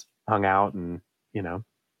just hung out and,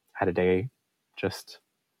 had a day just,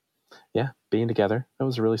 being together. That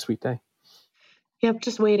was a really sweet day. Yep.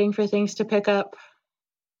 Just waiting for things to pick up.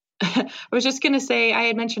 I was just going to say, I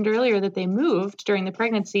had mentioned earlier that they moved during the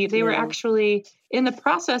pregnancy. They were actually in the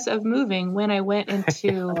process of moving when I went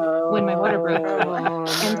into when my water broke.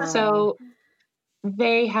 And so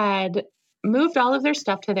they had moved all of their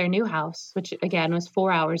stuff to their new house, which again was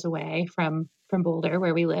 4 hours away from Boulder,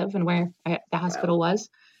 where we live and where the hospital was.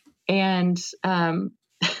 And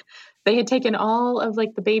they had taken all of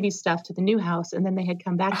like the baby stuff to the new house, and then they had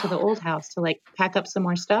come back to the old house to like pack up some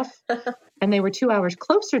more stuff. And they were 2 hours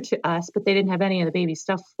closer to us, but they didn't have any of the baby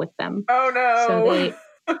stuff with them. Oh no.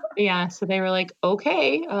 So they were like,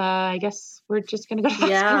 okay, I guess we're just going to go to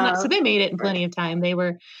the hospital. So they made it in plenty of time. They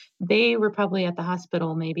were probably at the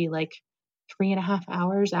hospital maybe like 3.5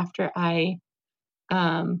 hours after I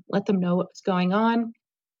let them know what was going on.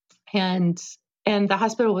 And the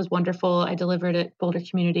hospital was wonderful. I delivered at Boulder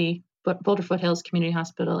Foothills Community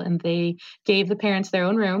Hospital, and they gave the parents their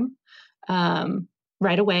own room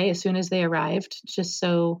right away as soon as they arrived, just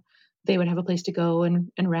so they would have a place to go and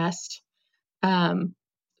rest.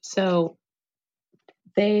 So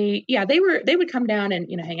they would come down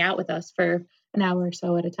and, hang out with us for an hour or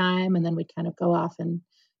so at a time. And then we'd kind of go off and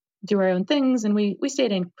do our own things. And we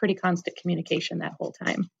stayed in pretty constant communication that whole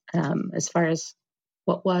time, as far as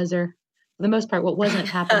what was, or for the most part, what wasn't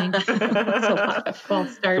happening.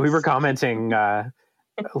 We were commenting,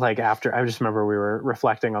 like after, I just remember we were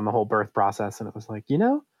reflecting on the whole birth process, and it was like,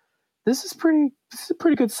 this is a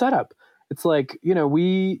pretty good setup. It's like,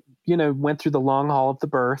 we, went through the long haul of the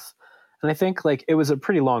birth, and I think like it was a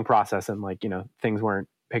pretty long process, and like, things weren't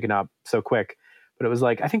picking up so quick, but it was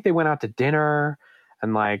like, I think they went out to dinner,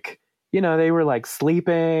 and like, they were like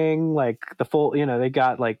sleeping, like the full, they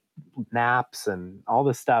got like naps and all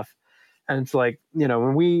this stuff. And it's like,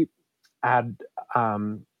 when we had,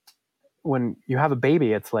 when you have a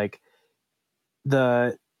baby, it's like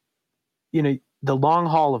the long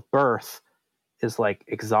haul of birth is like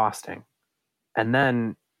exhausting. And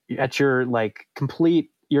then at your like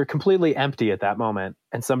you're completely empty at that moment,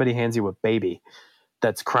 and somebody hands you a baby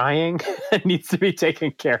that's crying and needs to be taken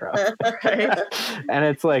care of. Right. And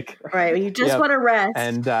it's like, right, you just want to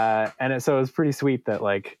rest. So it was pretty sweet that,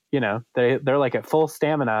 like, they're like at full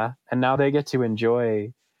stamina, and now they get to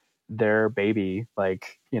enjoy their baby,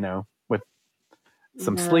 like, with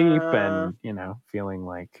some sleep and, feeling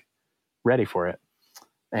like ready for it.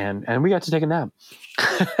 And we got to take a nap.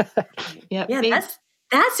 Yeah,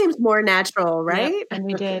 that seems more natural, right? Yep, and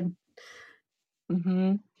we did.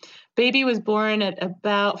 Mm-hmm. Baby was born at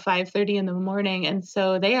about 5:30 in the morning, and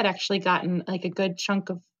so they had actually gotten like a good chunk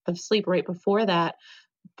of sleep right before that.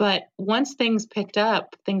 But once things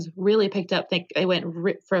really picked up. They went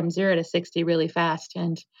from 0 to 60 really fast,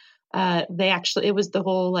 and it was the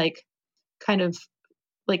whole like kind of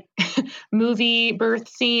like movie birth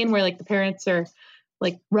scene where like the parents are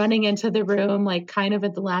like running into the room, like kind of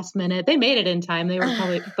at the last minute. They made it in time. They were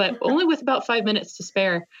probably, but only with about 5 minutes to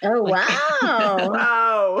spare. Oh, like, wow.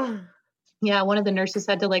 Wow. Yeah. One of the nurses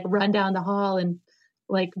had to like run down the hall and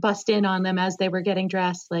like bust in on them as they were getting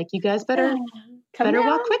dressed. Like, you guys better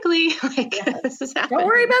walk quickly. Like, this is happening. Don't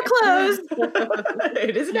worry about clothes.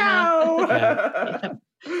 It is now. Yeah.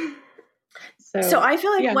 So I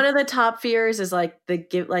feel like one of the top fears is like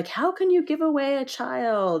how can you give away a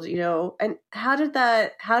child, and how did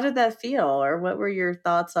that feel, or what were your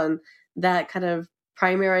thoughts on that kind of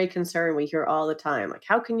primary concern we hear all the time? Like,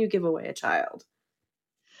 how can you give away a child?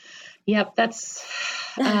 Yep. That's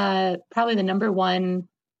probably the number one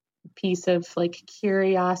piece of like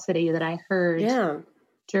curiosity that I heard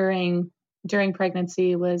during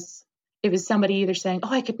pregnancy was somebody either saying, "Oh,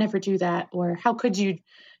 I could never do that," or "How could you,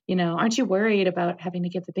 aren't you worried about having to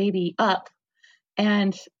give the baby up?"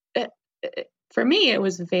 And for me, it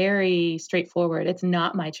was very straightforward. It's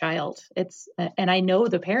not my child. And I know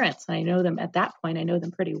the parents, and I know them at that point. I know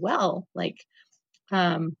them pretty well. Like,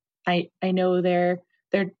 I know their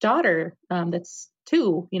daughter, that's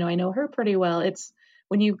 2, I know her pretty well. It's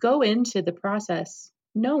when you go into the process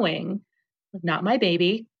knowing, not my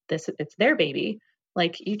baby, it's their baby.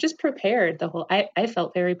 Like, you just prepared the whole, I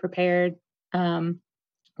felt very prepared.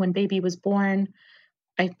 When baby was born,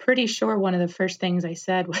 I'm pretty sure one of the first things I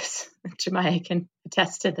said was, Jemiah can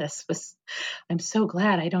attest to this, was, "I'm so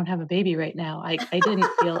glad I don't have a baby right now." I didn't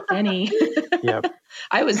feel any. Yep.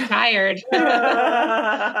 I was tired.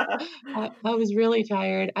 I was really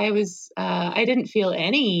tired. I didn't feel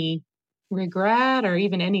any regret or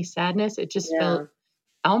even any sadness. It just felt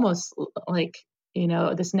almost like,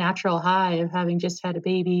 this natural high of having just had a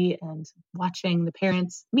baby and watching the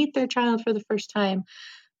parents meet their child for the first time.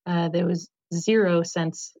 There was zero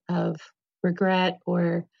sense of regret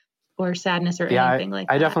or sadness or anything like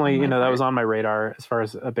that. I definitely, that was on my radar as far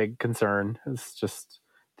as a big concern. It's just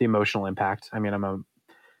the emotional impact. I mean,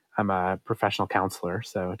 I'm a professional counselor,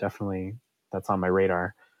 so definitely that's on my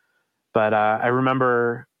radar. But I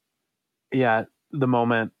remember, the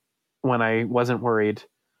moment when I wasn't worried,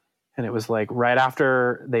 and it was like right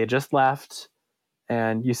after they had just left,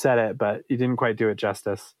 and you said it, but you didn't quite do it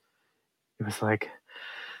justice. It was like,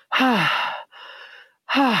 I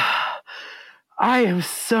am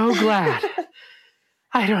so glad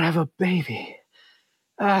I don't have a baby.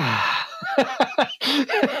 And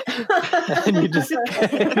you just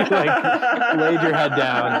like laid your head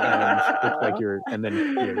down and looked like and then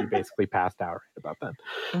you basically passed out right about then.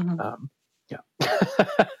 Mm-hmm.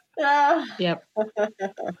 Yep.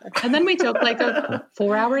 And then we took like a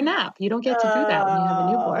 4-hour nap. You don't get to do that when you have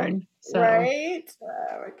a newborn. So. Right?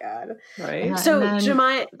 Oh my God. Right. So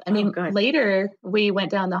Jemiah, later we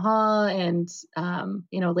went down the hall, and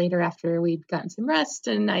later after we'd gotten some rest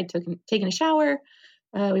and I'd taken a shower,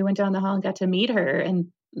 we went down the hall and got to meet her,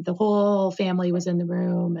 and the whole family was in the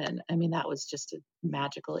room. And I mean, that was just a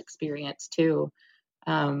magical experience too.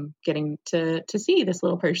 Getting to see this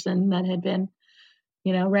little person that had been,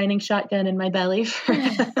 riding shotgun in my belly for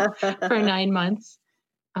 9 months.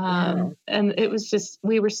 And it was just,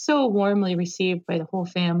 we were so warmly received by the whole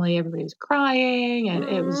family. Everybody was crying, and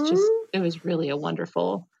it was really a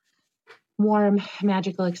wonderful, warm,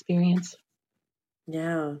 magical experience.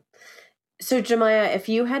 Yeah. So Jemiah, if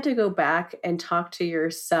you had to go back and talk to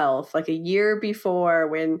yourself like a year before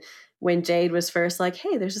when Jade was first like,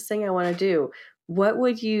 "Hey, there's this thing I want to do," what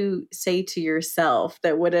would you say to yourself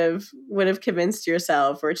that would have convinced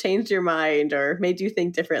yourself or changed your mind or made you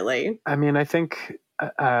think differently? I mean, I think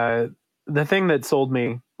the thing that sold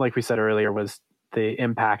me, like we said earlier, was the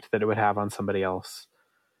impact that it would have on somebody else.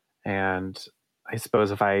 And I suppose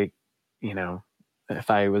if I, you know, if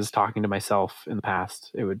I was talking to myself in the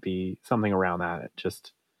past, it would be something around that. It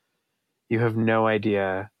just, you have no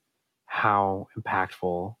idea how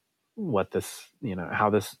impactful what this, you know,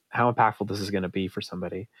 how impactful this is going to be for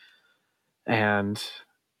somebody. And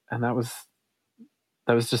that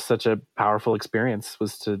was just such a powerful experience,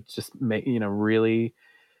 was to just make, you know, really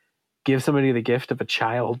give somebody the gift of a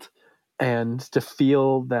child and to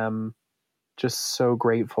feel them just so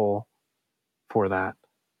grateful for that.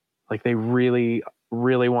 Like they really,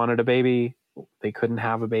 really wanted a baby. They couldn't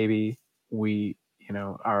have a baby. We, you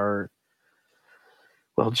know,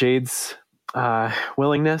 Jade's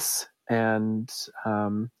willingness and,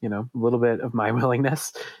 you know, a little bit of my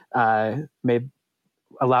willingness allowed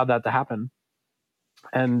that to happen.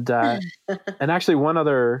 And actually one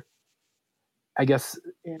other, I guess,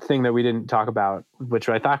 thing that we didn't talk about, which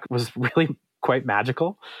I thought was really quite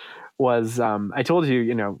magical, was I told you,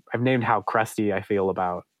 you know, I've named how crusty I feel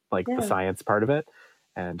about like the science part of it.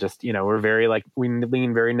 And just, you know, we're very like, we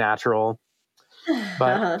lean very natural.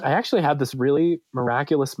 But I actually had this really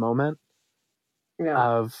miraculous moment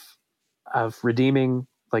of redeeming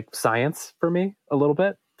like science for me a little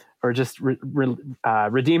bit, or just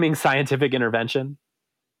redeeming scientific intervention.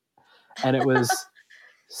 And it was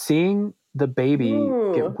seeing the baby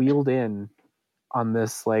get wheeled in on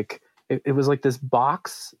this, like, it was like this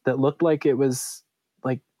box that looked like it was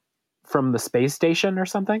like from the space station or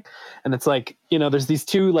something. And it's like, you know, there's these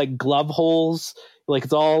two like glove holes, like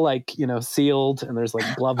it's all like, you know, sealed, and there's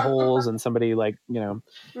like glove holes, and somebody like, you know,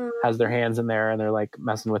 has their hands in there and they're like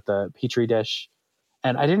messing with the Petri dish.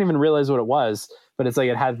 And I didn't even realize what it was, but it's like,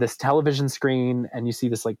 it had this television screen and you see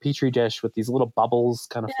this like Petri dish with these little bubbles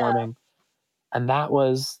kind of forming. And that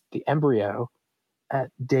was the embryo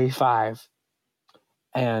at day 5.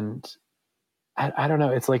 And I don't know,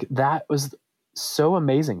 it's like, that was so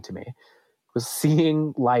amazing to me, was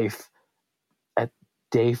seeing life at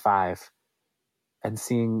day 5 and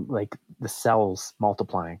seeing like the cells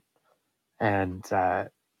multiplying. And I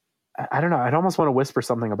don't know, I'd almost want to whisper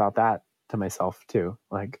something about that to myself too.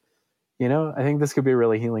 Like, you know, I think this could be a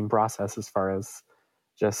really healing process as far as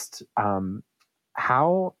just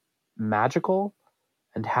how magical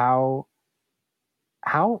and how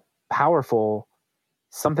powerful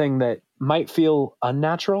something that might feel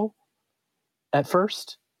unnatural at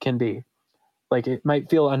first can be. Like, it might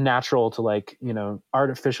feel unnatural to, like, you know,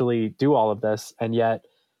 artificially do all of this. And yet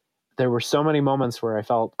there were so many moments where I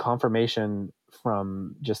felt confirmation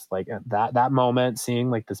from just like that moment,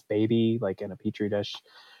 seeing like this baby, like in a Petri dish,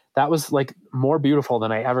 that was like more beautiful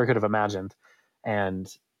than I ever could have imagined. And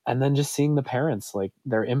then just seeing the parents, like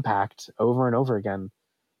their impact over and over again.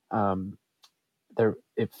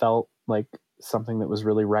 It felt like something that was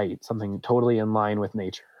really right, something totally in line with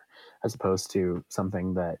nature, as opposed to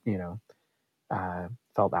something that, you know,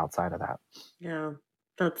 felt outside of that. Yeah,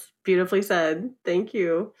 that's beautifully said. Thank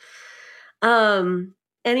you.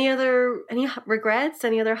 Any regrets,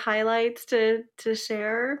 any other highlights to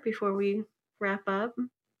share before we wrap up?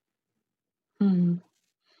 I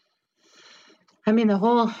mean, the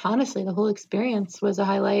whole experience was a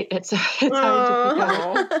highlight. It's hard to pick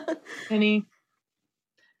out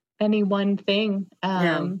any one thing.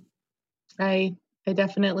 I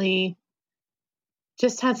definitely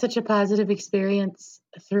just had such a positive experience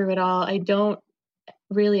through it all. I don't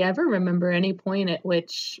really ever remember any point at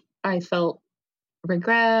which I felt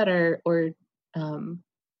regret or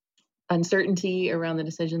uncertainty around the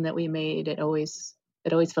decision that we made. It always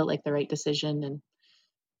felt like the right decision.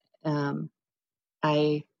 And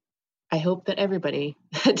I hope that everybody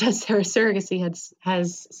that does surrogacy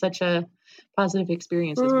has such a positive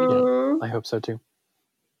experience as we did. I hope so too.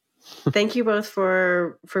 Thank you both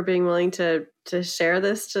for being willing to share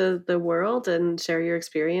this to the world and share your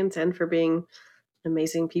experience, and for being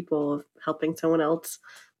amazing people helping someone else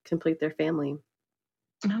complete their family.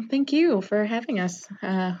 Well, thank you for having us.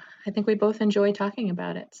 I think we both enjoy talking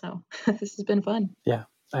about it. So this has been fun. Yeah,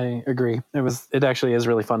 I agree. It actually is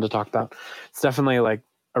really fun to talk about. It's definitely like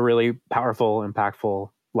a really powerful,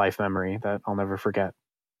 impactful life memory that I'll never forget.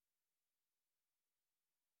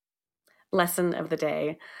 Lesson of the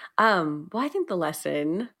day. Well, I think the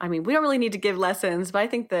lesson, I mean, we don't really need to give lessons, but I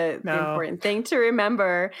think the important thing to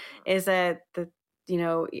remember is that you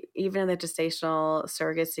know, even in the gestational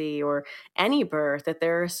surrogacy or any birth, that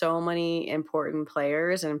there are so many important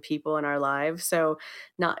players and people in our lives. So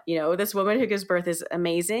not, you know, this woman who gives birth is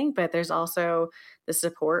amazing, but there's also the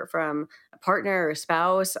support from a partner or a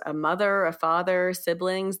spouse, a mother, a father,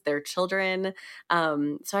 siblings, their children.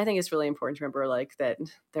 So I think it's really important to remember, like, that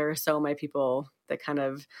there are so many people that kind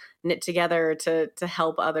of knit together to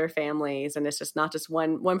help other families, and it's just not just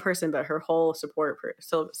one person, but her whole support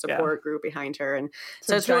group behind her. And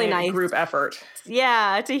so it's really nice group effort.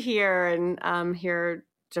 Yeah, to hear and hear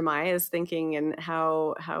Jemiah's thinking and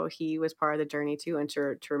how he was part of the journey too, and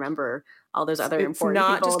to remember all those other important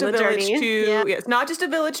people in the journey. It's not just a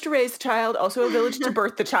village to raise the child, also a village to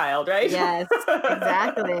birth the child, right? Yes,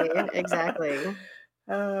 exactly.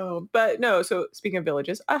 Oh, but no. So speaking of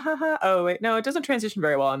villages, oh wait, no, it doesn't transition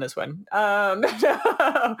very well on this one.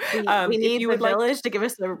 We need the village to give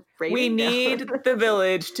us the rating. We need the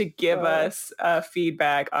village to give us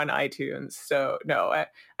feedback on iTunes. So no,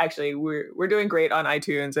 actually, we're doing great on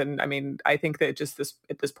iTunes, and I mean, I think that just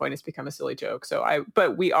at this point, it's become a silly joke.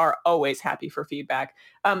 But we are always happy for feedback.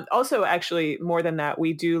 Also, actually, more than that,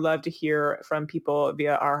 we do love to hear from people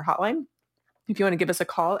via our hotline. If you want to give us a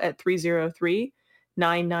call at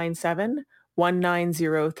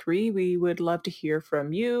 303-997-1903, we would love to hear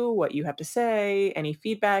from you, what you have to say, any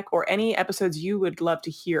feedback, or any episodes you would love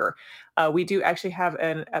to hear. We do actually have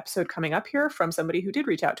an episode coming up here from somebody who did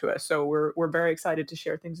reach out to us, so we're very excited to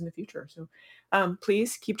share things in the future. So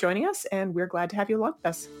please keep joining us, and we're glad to have you along with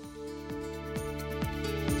us.